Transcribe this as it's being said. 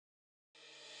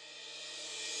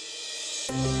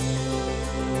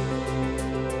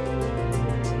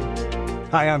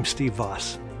Hi, I'm Steve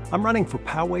Vaus. I'm running for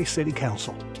Poway City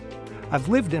Council. I've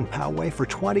lived in Poway for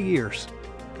 20 years.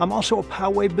 I'm also a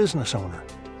Poway business owner.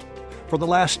 For the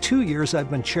last 2 years, I've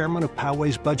been chairman of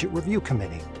Poway's Budget Review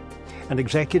Committee and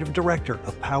executive director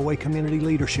of Poway Community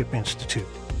Leadership Institute.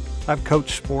 I've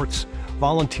coached sports,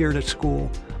 volunteered at school.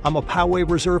 I'm a Poway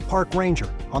Reserve Park Ranger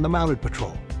on the Mounted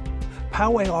Patrol.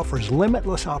 Poway offers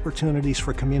limitless opportunities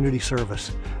for community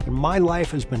service, and my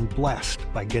life has been blessed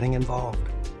by getting involved.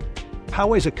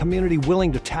 Poway's a community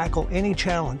willing to tackle any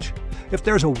challenge. If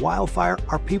there's a wildfire,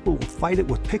 our people will fight it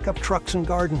with pickup trucks and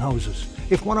garden hoses.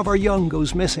 If one of our young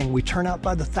goes missing, we turn out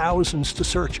by the thousands to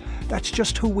search. That's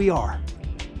just who we are.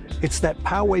 It's that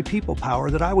Poway people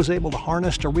power that I was able to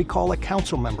harness to recall a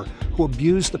council member who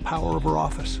abused the power of her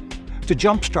office, to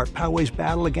jumpstart Poway's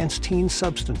battle against teen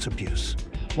substance abuse.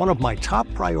 One of my top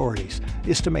priorities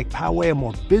is to make Poway a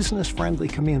more business-friendly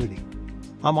community.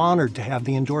 I'm honored to have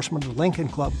the endorsement of the Lincoln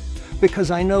Club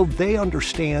because I know they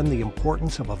understand the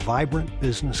importance of a vibrant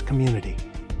business community.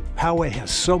 Poway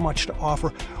has so much to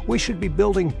offer. We should be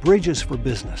building bridges for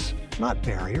business, not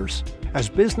barriers. As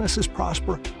businesses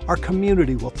prosper, our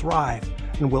community will thrive,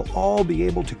 and we'll all be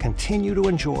able to continue to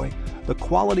enjoy the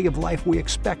quality of life we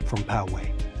expect from Poway,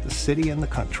 the city and the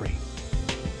country.